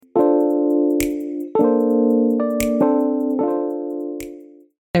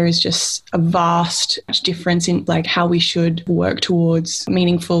there is just a vast difference in like how we should work towards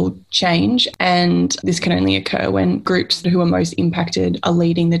meaningful change. And this can only occur when groups who are most impacted are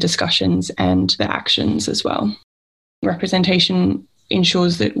leading the discussions and the actions as well. Representation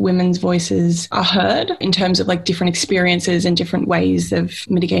ensures that women's voices are heard in terms of like different experiences and different ways of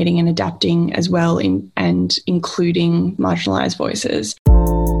mitigating and adapting as well, and including marginalised voices.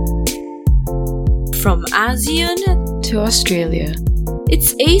 From ASEAN to Australia,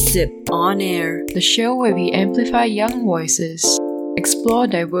 it's ASIP On Air, the show where we amplify young voices, explore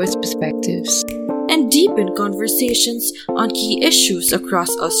diverse perspectives, and deepen conversations on key issues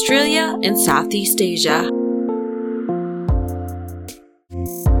across Australia and Southeast Asia.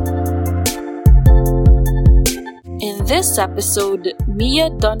 In this episode, Mia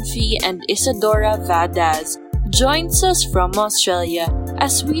Dunphy and Isadora Vadasz joins us from Australia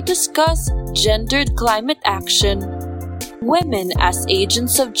as we discuss gendered climate action, women as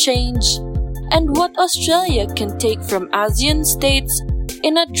agents of change, and what Australia can take from ASEAN states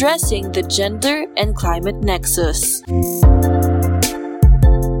in addressing the gender and climate nexus.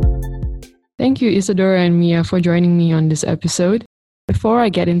 Thank you, Isadora and Mia, for joining me on this episode. Before I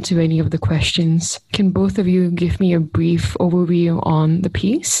get into any of the questions, can both of you give me a brief overview on the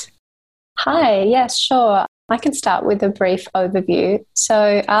piece? Hi, yes, sure. I can start with a brief overview.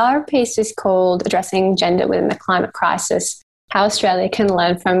 So our piece is called Addressing Gender Within the Climate Crisis, How Australia Can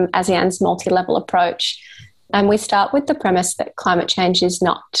Learn from ASEAN's Multi-Level Approach. And we start with the premise that climate change is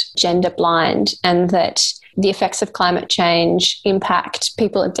not gender blind, and that the effects of climate change impact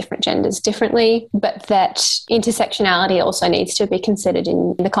people of different genders differently, but that intersectionality also needs to be considered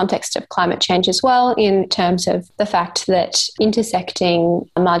in the context of climate change as well, in terms of the fact that intersecting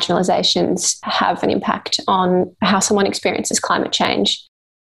marginalisations have an impact on how someone experiences climate change.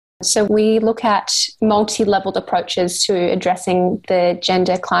 So we look at multi-levelled approaches to addressing the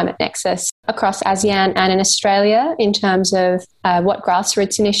gender-climate nexus across ASEAN and in Australia in terms of what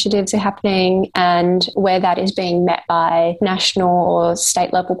grassroots initiatives are happening and where that is being met by national or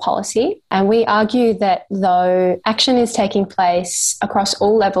state-level policy. And we argue that though action is taking place across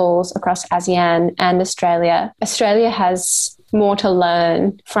all levels across ASEAN and Australia, Australia has more to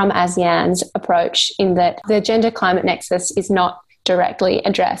learn from ASEAN's approach in that the gender-climate nexus is not directly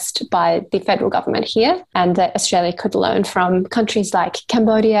addressed by the federal government here, and that Australia could learn from countries like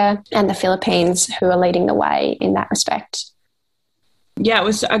Cambodia and the Philippines, who are leading the way in that respect. Yeah, it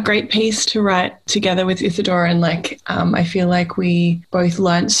was a great piece to write together with Isadora, and I feel like we both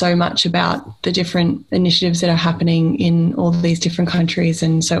learnt so much about the different initiatives that are happening in all these different countries,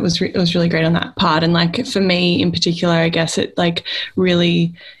 and so it was really great on that part. And for me in particular, I guess it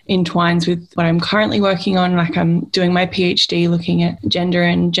really entwines with what I'm currently working on. I'm doing my PhD looking at gender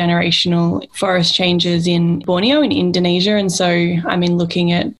and generational forest changes in Borneo in Indonesia, and so I'm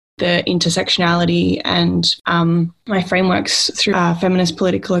looking at the intersectionality and my frameworks through feminist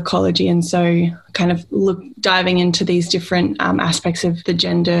political ecology, and so diving into these different aspects of the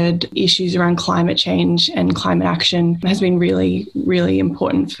gendered issues around climate change and climate action has been really, really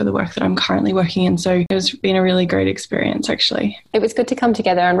important for the work that I'm currently working in. So it's been a really great experience, actually. It was good to come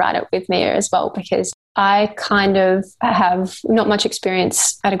together and write it with Mia as well, because I have not much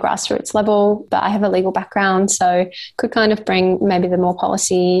experience at a grassroots level, but I have a legal background, so could bring maybe the more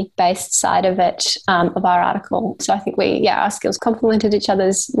policy-based side of it, of our article. So I think our skills complemented each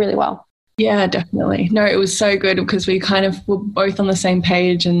other's really well. Yeah, definitely. No, it was so good because we were both on the same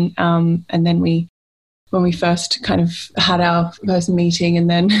page, and then when we first had our first meeting, and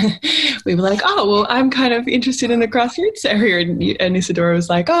then we were like, oh, well, I'm interested in the grassroots area, and Isadora was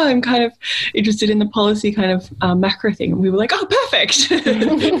like, oh, I'm interested in the policy macro thing, and we were like, oh, perfect.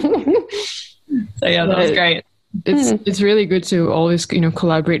 So yeah, that was great. It's really good to always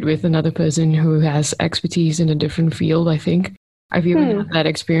collaborate with another person who has expertise in a different field. I think I've even had that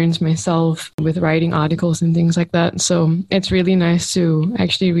experience myself with writing articles and things like that. So it's really nice to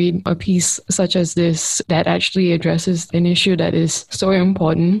actually read a piece such as this that actually addresses an issue that is so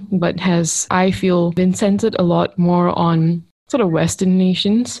important, but has, I feel, been centered a lot more on sort of Western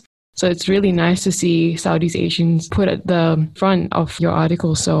nations. So it's really nice to see Southeast Asians put at the front of your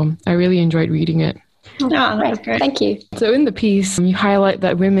article. So I really enjoyed reading it. Oh, that's great. Thank you. So in the piece, you highlight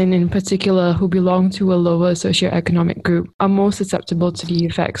that women in particular who belong to a lower socioeconomic group are most susceptible to the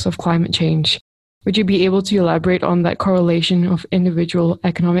effects of climate change. Would you be able to elaborate on that correlation of individual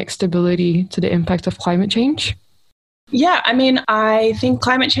economic stability to the impact of climate change? Yeah, I think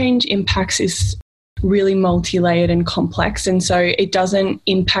climate change impacts is really multi-layered and complex, and so it doesn't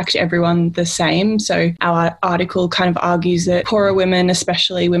impact everyone the same. So our article argues that poorer women,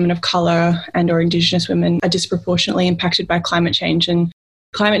 especially women of colour and or Indigenous women, are disproportionately impacted by climate change, and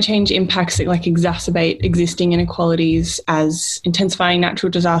climate change impacts that like exacerbate existing inequalities as intensifying natural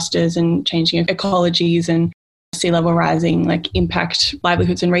disasters and changing ecologies and sea level rising like impact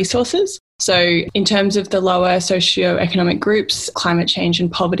livelihoods and resources. So in terms of the lower socioeconomic groups, climate change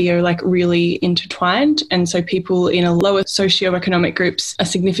and poverty are like really intertwined. And so people in a lower socioeconomic groups are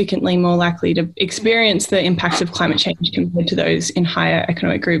significantly more likely to experience the impacts of climate change compared to those in higher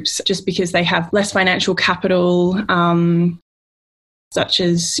economic groups, just because they have less financial capital, such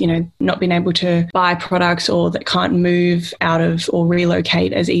as, you know, not being able to buy products or that can't move out of or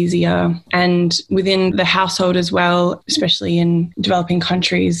relocate as easier. And within the household as well, especially in developing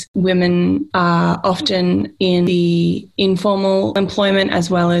countries, women are often in the informal employment as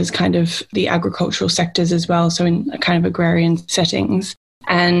well as kind of the agricultural sectors as well, so in kind of agrarian settings.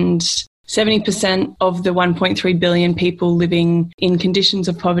 And 70% of the 1.3 billion people living in conditions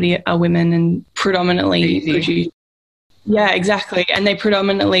of poverty are women and predominantly produce. Yeah, exactly. And they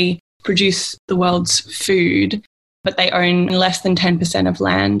predominantly produce the world's food, but they own less than 10% of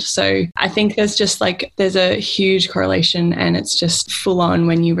land. So I think there's a huge correlation, and it's just full on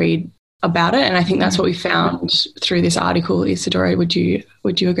when you read about it. And I think that's what we found through this article. Isadora, would you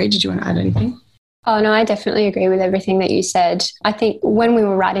agree? Did you want to add anything? Oh, no, I definitely agree with everything that you said. I think when we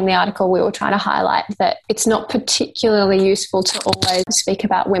were writing the article, we were trying to highlight that it's not particularly useful to always speak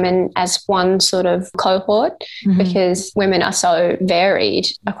about women as one sort of cohort, because women are so varied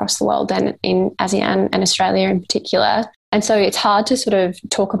across the world and in ASEAN and Australia in particular. And so it's hard to sort of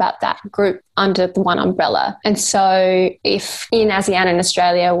talk about that group under the one umbrella. And so if in ASEAN and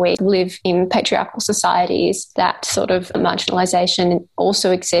Australia we live in patriarchal societies, that sort of marginalisation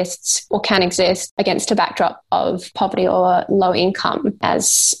also exists or can exist against a backdrop of poverty or low income,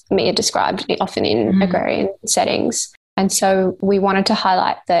 as Mia described, often in agrarian settings. And so we wanted to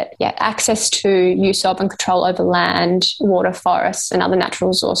highlight that, access to, use of and control over land, water, forests and other natural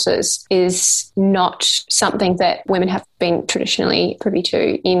resources is not something that women have been traditionally privy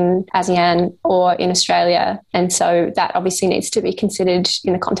to in ASEAN or in Australia. And so that obviously needs to be considered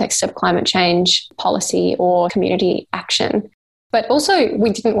in the context of climate change policy or community action. But also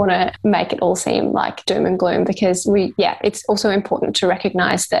we didn't want to make it all seem like doom and gloom, because it's also important to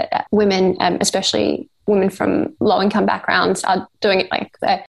recognise that women, especially women from low-income backgrounds, are doing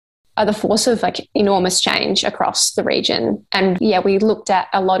it are the force of like enormous change across the region. And we looked at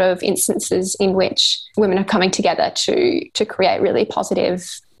a lot of instances in which women are coming together to create really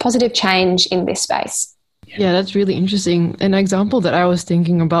positive change in this space. Yeah, that's really interesting. An example that I was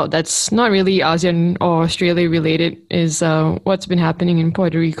thinking about that's not really ASEAN or Australia related is what's been happening in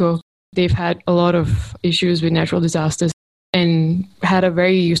Puerto Rico. They've had a lot of issues with natural disasters and had a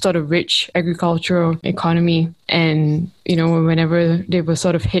very sort of rich agricultural economy. And, you know, whenever they were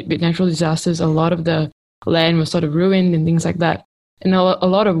sort of hit with natural disasters, a lot of the land was sort of ruined and things like that. And a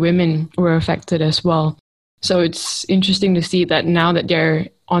lot of women were affected as well. So it's interesting to see that now that they're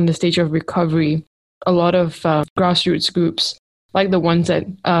on the stage of recovery, a lot of grassroots groups, like the ones that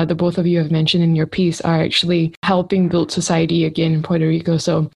the both of you have mentioned in your piece, are actually helping build society again in Puerto Rico.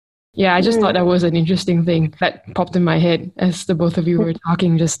 So yeah, I just thought that was an interesting thing that popped in my head as the both of you were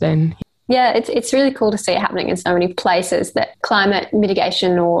talking just then. Yeah, it's really cool to see it happening in so many places, that climate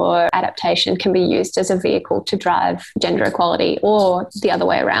mitigation or adaptation can be used as a vehicle to drive gender equality, or the other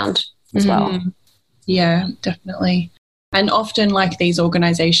way around as well. Yeah, definitely. And often like these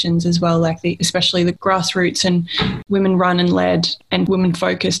organisations as well, like especially the grassroots and women run and led and women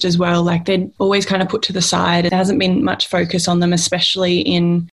focused as well, like they're always kind of put to the side. There hasn't been much focus on them, especially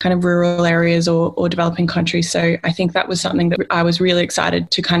in kind of rural areas or developing countries. So I think that was something that I was really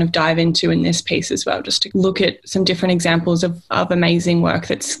excited to kind of dive into in this piece as well, just to look at some different examples of amazing work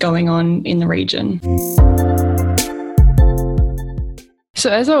that's going on in the region. So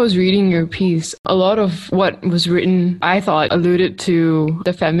as I was reading your piece, a lot of what was written, I thought, alluded to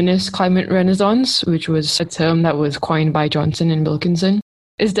the feminist climate renaissance, which was a term that was coined by Johnson and Wilkinson.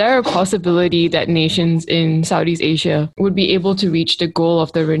 Is there a possibility that nations in Southeast Asia would be able to reach the goal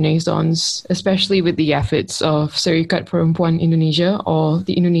of the renaissance, especially with the efforts of Serikat Perempuan Indonesia, or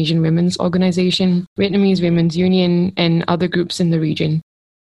the Indonesian Women's Organization, Vietnamese Women's Union, and other groups in the region?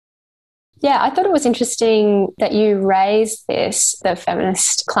 Yeah, I thought it was interesting that you raised the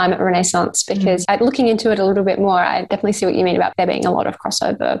feminist climate renaissance, because looking into it a little bit more, I definitely see what you mean about there being a lot of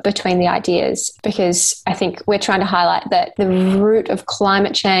crossover between the ideas, because I think we're trying to highlight that the root of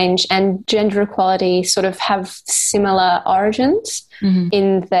climate change and gender equality sort of have similar origins.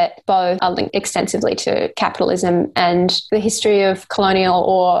 In that both are linked extensively to capitalism and the history of colonial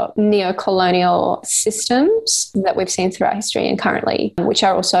or neo-colonial systems that we've seen throughout history and currently, which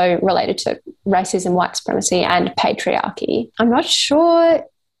are also related to racism, white supremacy, and patriarchy. I'm not sure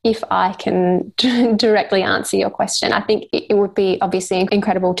if I can directly answer your question. I think it would be obviously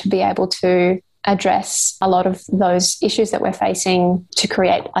incredible to be able to address a lot of those issues that we're facing to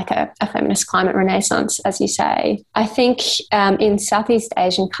create like a feminist climate renaissance, as you say. I think in Southeast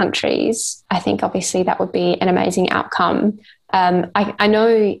Asian countries, I think obviously that would be an amazing outcome. I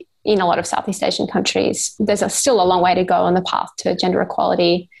know in a lot of Southeast Asian countries, there's still a long way to go on the path to gender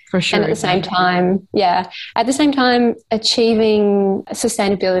equality. For sure. And at the same time, achieving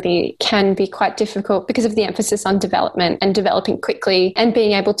sustainability can be quite difficult because of the emphasis on development and developing quickly and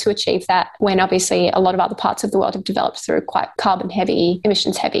being able to achieve that when obviously a lot of other parts of the world have developed through quite carbon-heavy,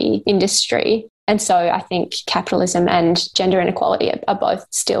 emissions-heavy industry. And so I think capitalism and gender inequality are both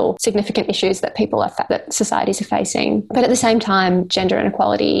still significant issues that that societies are facing. But at the same time, gender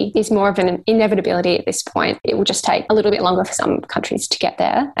inequality is more of an inevitability at this point. It will just take a little bit longer for some countries to get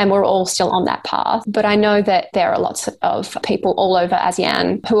there, and we're all still on that path. But I know that there are lots of people all over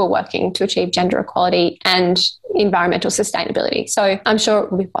ASEAN who are working to achieve gender equality and environmental sustainability. So I'm sure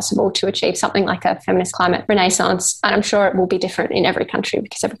it will be possible to achieve something like a feminist climate renaissance, and I'm sure it will be different in every country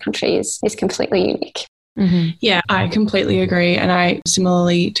because every country is completely unique. Mm-hmm. Yeah, I completely agree. And I,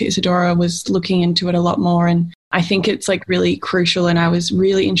 similarly to Isadora, was looking into it a lot more, and I think it's like really crucial, and I was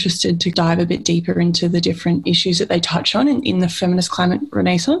really interested to dive a bit deeper into the different issues that they touch on in the feminist climate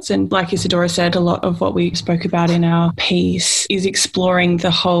renaissance. And like Isadora said, a lot of what we spoke about in our piece is exploring the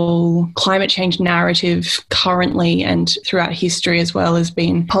whole climate change narrative currently and throughout history, as well as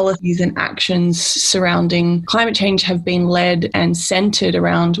being policies and actions surrounding climate change have been led and centered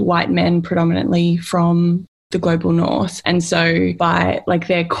around white men predominantly from the global north. And so by like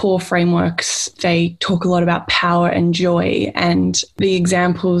their core frameworks, they talk a lot about power and joy, and the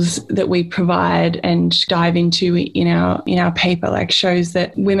examples that we provide and dive into in our paper like shows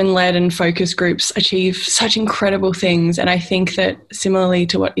that women-led and focus groups achieve such incredible things. And I think that similarly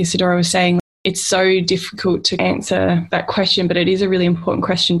to what Isadora was saying, it's so difficult to answer that question, but it is a really important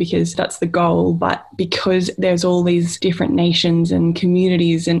question because that's the goal. But because there's all these different nations and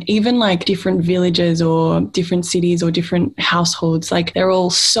communities and even like different villages or different cities or different households, like they're all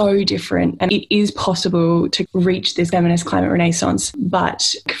so different. And it is possible to reach this feminist climate renaissance.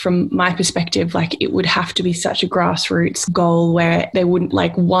 But from my perspective, like it would have to be such a grassroots goal where there wouldn't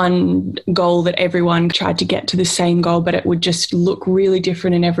like one goal that everyone tried to get to the same goal, but it would just look really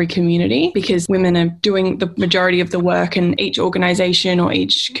different in every community because women are doing the majority of the work, and each organisation or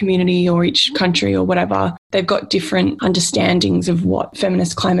each community or each country or whatever, they've got different understandings of what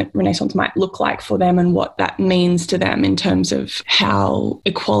feminist climate renaissance might look like for them and what that means to them in terms of how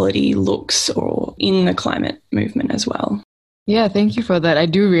equality looks or in the climate movement as well. Yeah, thank you for that. I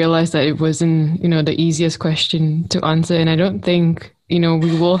do realize that it wasn't, the easiest question to answer, and I don't think we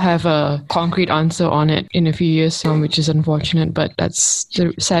will have a concrete answer on it in a few years' time, which is unfortunate, but that's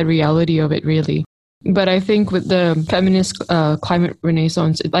the sad reality of it, really. But I think with the feminist climate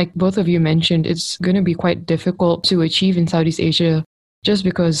renaissance, like both of you mentioned, it's going to be quite difficult to achieve in Southeast Asia, just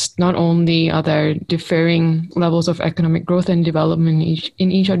because not only are there differing levels of economic growth and development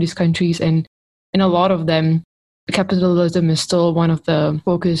in each of these countries, and in a lot of them, capitalism is still one of the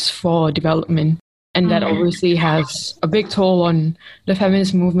focus for development. And that obviously has a big toll on the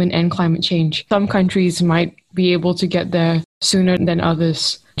feminist movement and climate change. Some countries might be able to get there sooner than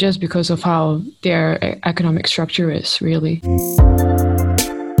others just because of how their economic structure is, really.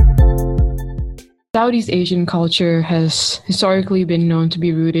 Southeast Asian culture has historically been known to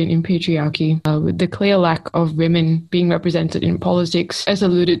be rooted in patriarchy, with the clear lack of women being represented in politics, as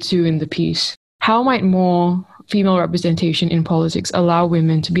alluded to in the piece. How might more female representation in politics allow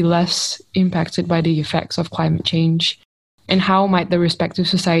women to be less impacted by the effects of climate change? And how might the respective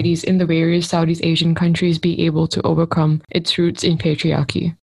societies in the various Southeast Asian countries be able to overcome its roots in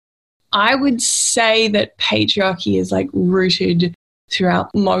patriarchy? I would say that patriarchy is like rooted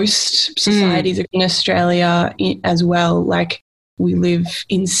throughout most societies in Australia as well. Like we live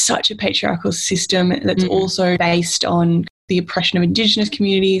in such a patriarchal system that's also based on the oppression of Indigenous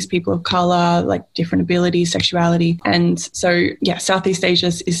communities, people of colour, like different abilities, sexuality. And so, yeah, Southeast Asia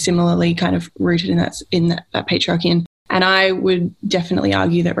is similarly kind of rooted in that patriarchy. And I would definitely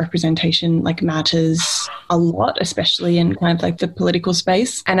argue that representation like matters a lot, especially in kind of like the political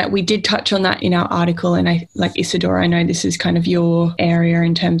space. And we did touch on that in our article. And I like Isadora, I know this is kind of your area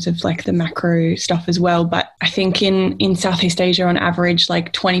in terms of like the macro stuff as well. But I think in Southeast Asia, on average,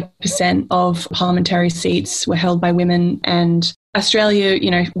 like 20% of parliamentary seats were held by women. And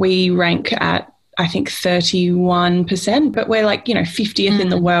Australia, we rank at I think 31%, but we're like, 50th in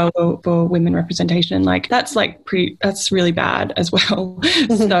the world for women representation. Like that's really bad as well.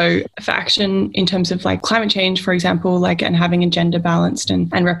 So for action in terms of like climate change, for example, like, and having a gender balanced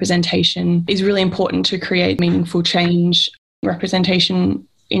and representation is really important to create meaningful change. Representation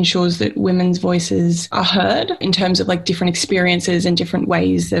ensures that women's voices are heard in terms of like different experiences and different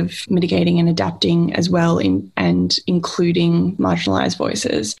ways of mitigating and adapting as well, and including marginalised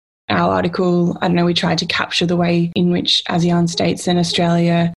voices. Our article, we tried to capture the way in which ASEAN states and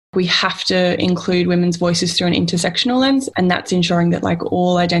Australia, we have to include women's voices through an intersectional lens, and that's ensuring that like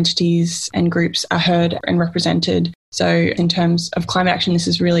all identities and groups are heard and represented. So in terms of climate action, this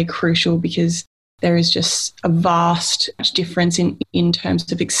is really crucial because there is just a vast difference in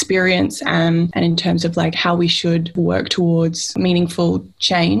terms of experience and in terms of like how we should work towards meaningful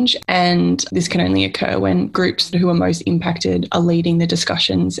change. And this can only occur when groups who are most impacted are leading the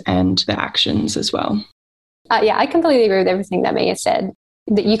discussions and the actions as well. I completely agree with everything that Mia said,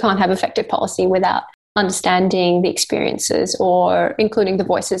 that you can't have effective policy without understanding the experiences or including the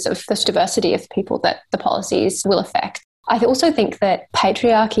voices of this diversity of people that the policies will affect. I also think that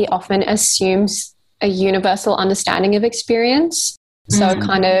patriarchy often assumes a universal understanding of experience, so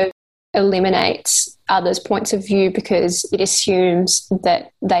kind of eliminates others' points of view because it assumes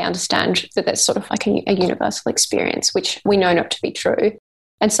that they understand that there's sort of like a universal experience, which we know not to be true.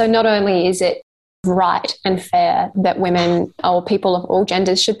 And so not only is it right and fair that women or people of all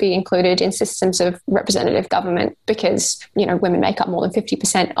genders should be included in systems of representative government because, women make up more than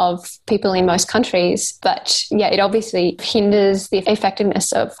 50% of people in most countries. But it obviously hinders the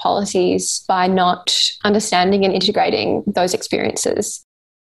effectiveness of policies by not understanding and integrating those experiences.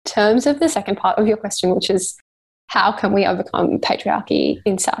 In terms of the second part of your question, which is how can we overcome patriarchy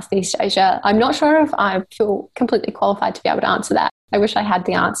in Southeast Asia? I'm not sure if I feel completely qualified to be able to answer that. I wish I had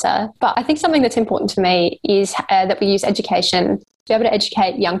the answer. But I think something that's important to me is that we use education to be able to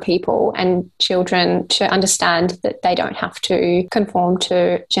educate young people and children to understand that they don't have to conform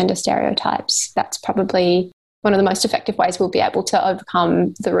to gender stereotypes. That's probably one of the most effective ways we'll be able to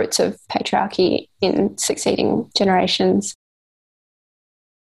overcome the roots of patriarchy in succeeding generations.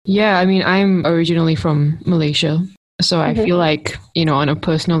 Yeah, I'm originally from Malaysia, so I feel like, on a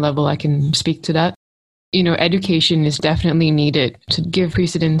personal level, I can speak to that. Education is definitely needed to give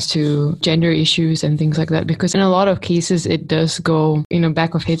precedence to gender issues and things like that, because in a lot of cases, it does go,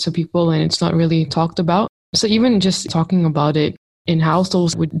 back of heads of people and it's not really talked about. So even just talking about it in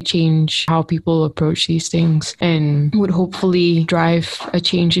households would change how people approach these things and would hopefully drive a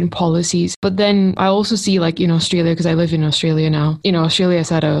change in policies. But then I also see like in Australia, because I live in Australia now, Australia has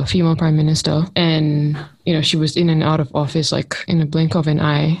had a female prime minister and, she was in and out of office like in a blink of an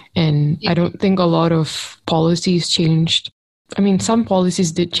eye. And I don't think a lot of policies changed. Some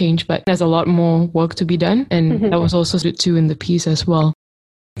policies did change, but there's a lot more work to be done. And that was also too in the piece as well.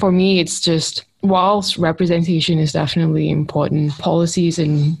 For me, it's just, whilst representation is definitely important, policies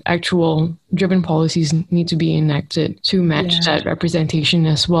and actual driven policies need to be enacted to match that representation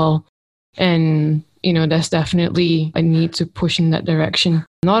as well. And, there's definitely a need to push in that direction,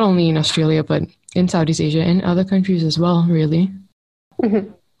 not only in Australia, but in Southeast Asia and other countries as well, really.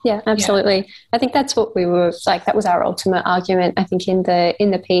 Yeah, absolutely. Yeah. I think that's what we were like, that was our ultimate argument, I think, in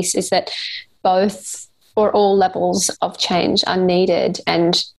the piece, is that both or all levels of change are needed,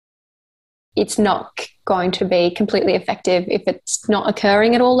 and it's not going to be completely effective if it's not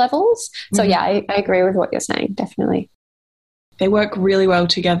occurring at all levels. So I agree with what you're saying, definitely. They work really well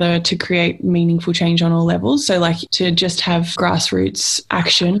together to create meaningful change on all levels. So like to just have grassroots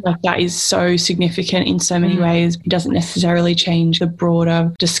action, like that is so significant in so many ways. It doesn't necessarily change the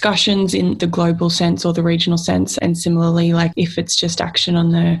broader discussions in the global sense or the regional sense. And similarly, like if it's just action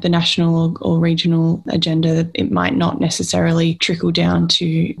on the national or regional agenda, it might not necessarily trickle down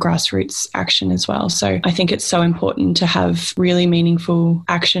to grassroots action as well. So I think it's so important to have really meaningful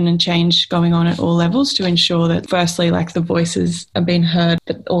action and change going on at all levels to ensure that firstly, like the voices are being heard,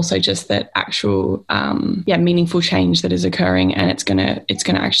 but also just that actual meaningful change that is occurring, and it's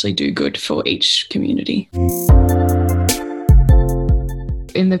gonna actually do good for each community.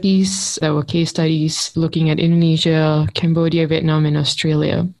 In the piece, there were case studies looking at Indonesia, Cambodia, Vietnam, and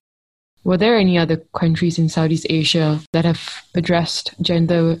Australia. Were there any other countries in Southeast Asia that have addressed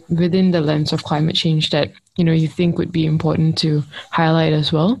gender within the lens of climate change that you think would be important to highlight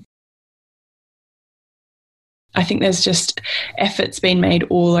as well? I think there's just efforts being made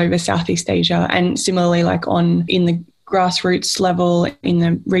all over Southeast Asia, and similarly like in the grassroots level, in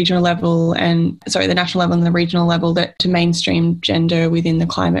the regional level the national level and the regional level, that to mainstream gender within the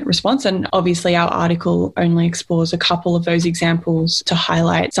climate response. And obviously our article only explores a couple of those examples to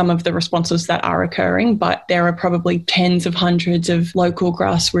highlight some of the responses that are occurring, but there are probably tens of hundreds of local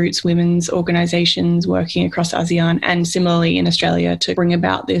grassroots women's organisations working across ASEAN and similarly in Australia to bring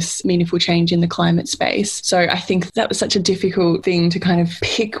about this meaningful change in the climate space. So I think that was such a difficult thing to kind of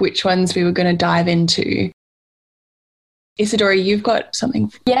pick which ones we were going to dive into. Isadora, you've got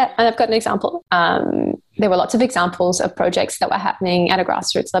something. Yeah, and I've got an example. There were lots of examples of projects that were happening at a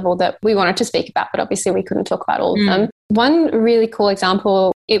grassroots level that we wanted to speak about, but obviously we couldn't talk about all of them. One really cool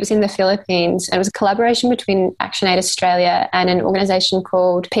example, it was in the Philippines, and it was a collaboration between ActionAid Australia and an organisation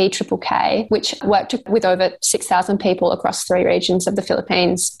called PKKK, which worked with over 6,000 people across 3 regions of the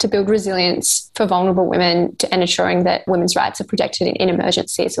Philippines to build resilience for vulnerable women and ensuring that women's rights are protected in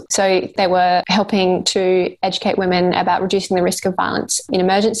emergencies. So they were helping to educate women about reducing the risk of violence in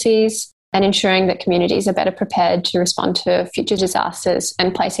emergencies and ensuring that communities are better prepared to respond to future disasters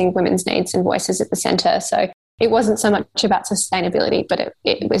and placing women's needs and voices at the centre. So it wasn't so much about sustainability, but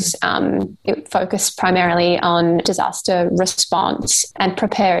it focused primarily on disaster response and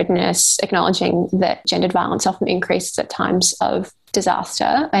preparedness, acknowledging that gendered violence often increases at times of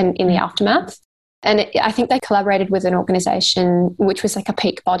disaster and in the aftermath. And I think they collaborated with an organisation which was like a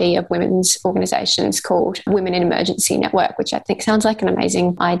peak body of women's organisations called Women in Emergency Network, which I think sounds like an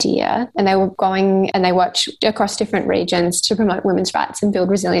amazing idea. And they were going and they worked across different regions to promote women's rights and build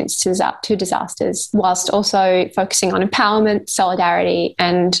resilience to disasters, whilst also focusing on empowerment, solidarity,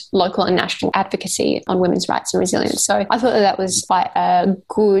 and local and national advocacy on women's rights and resilience. So I thought that was quite a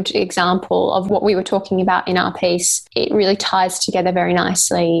good example of what we were talking about in our piece. It really ties together very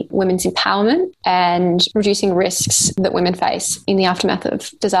nicely women's empowerment and reducing risks that women face in the aftermath of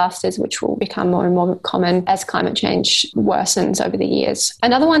disasters, which will become more and more common as climate change worsens over the years.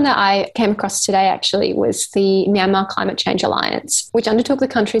 Another one that I came across today actually was the Myanmar Climate Change Alliance, which undertook the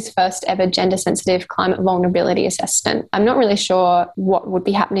country's first ever gender-sensitive climate vulnerability assessment. I'm not really sure what would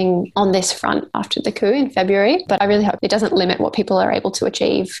be happening on this front after the coup in February, but I really hope it doesn't limit what people are able to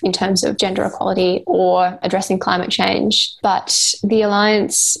achieve in terms of gender equality or addressing climate change. But the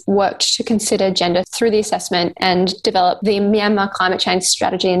Alliance worked to consider gender through the assessment and develop the Myanmar Climate Change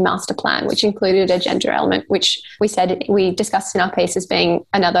Strategy and Master Plan, which included a gender element, which we discussed in our piece as being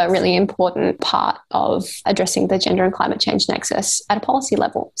another really important part of addressing the gender and climate change nexus at a policy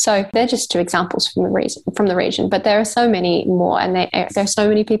level. So they're just 2 examples from the region, but there are so many more, and there are so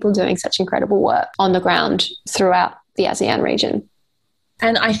many people doing such incredible work on the ground throughout the ASEAN region.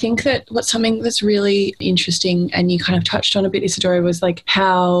 And I think that what's something that's really interesting, and you kind of touched on a bit, Isadora, was like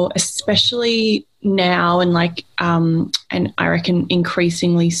how, especially now and and I reckon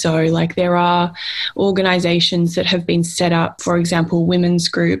increasingly so, like there are organisations that have been set up, for example, women's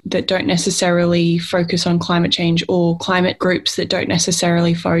group that don't necessarily focus on climate change, or climate groups that don't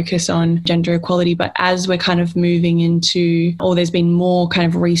necessarily focus on gender equality. But as we're kind of moving into, or there's been more kind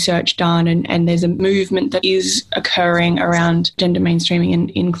of research done and there's a movement that is occurring around gender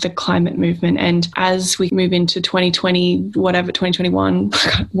mainstreaming in the climate movement. And as we move into 2021,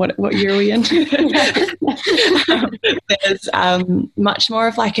 what year are we in? There's much more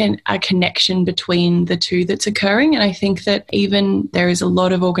of like a connection between the two that's occurring. And I think that even there is a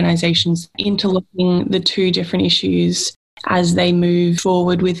lot of organisations interlocking the 2 different issues as they move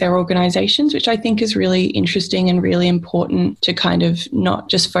forward with their organisations, which I think is really interesting and really important to kind of not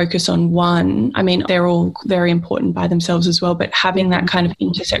just focus on one. I mean, they're all very important by themselves as well, but having that kind of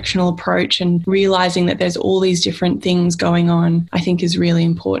intersectional approach and realising that there's all these different things going on, I think is really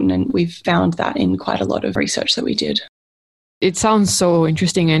important. And we've found that in quite a lot of research that we did. It sounds so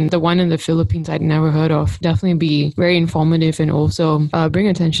interesting, and the one in the Philippines I'd never heard of. Definitely be very informative and also bring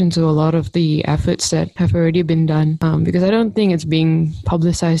attention to a lot of the efforts that have already been done, because I don't think it's being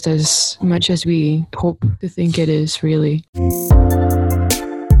publicized as much as we hope to think it is, really.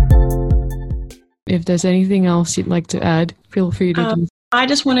 If there's anything else you'd like to add, feel free to do. I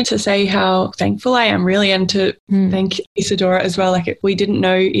just wanted to say how thankful I am, really, and to thank Isadora as well. Like, we didn't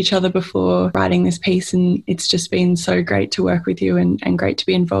know each other before writing this piece, and it's just been so great to work with you and great to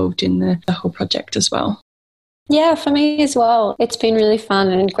be involved in the whole project as well. Yeah, for me as well. It's been really fun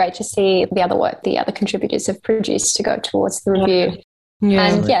and great to see the other work the other contributors have produced to go towards the review. Yeah.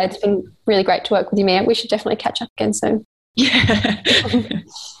 And yeah, it's been really great to work with you, Mia. We should definitely catch up again soon. Yeah.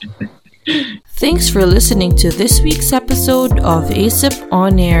 Thanks for listening to this week's episode of ASIP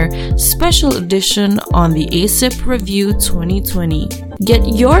On Air, special edition on the ASIP Review 2020.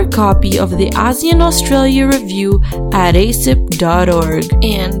 Get your copy of the ASEAN Australia Review at asip.org.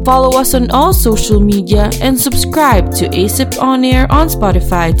 And follow us on all social media and subscribe to ASIP On Air on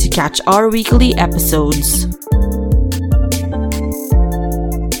Spotify to catch our weekly episodes.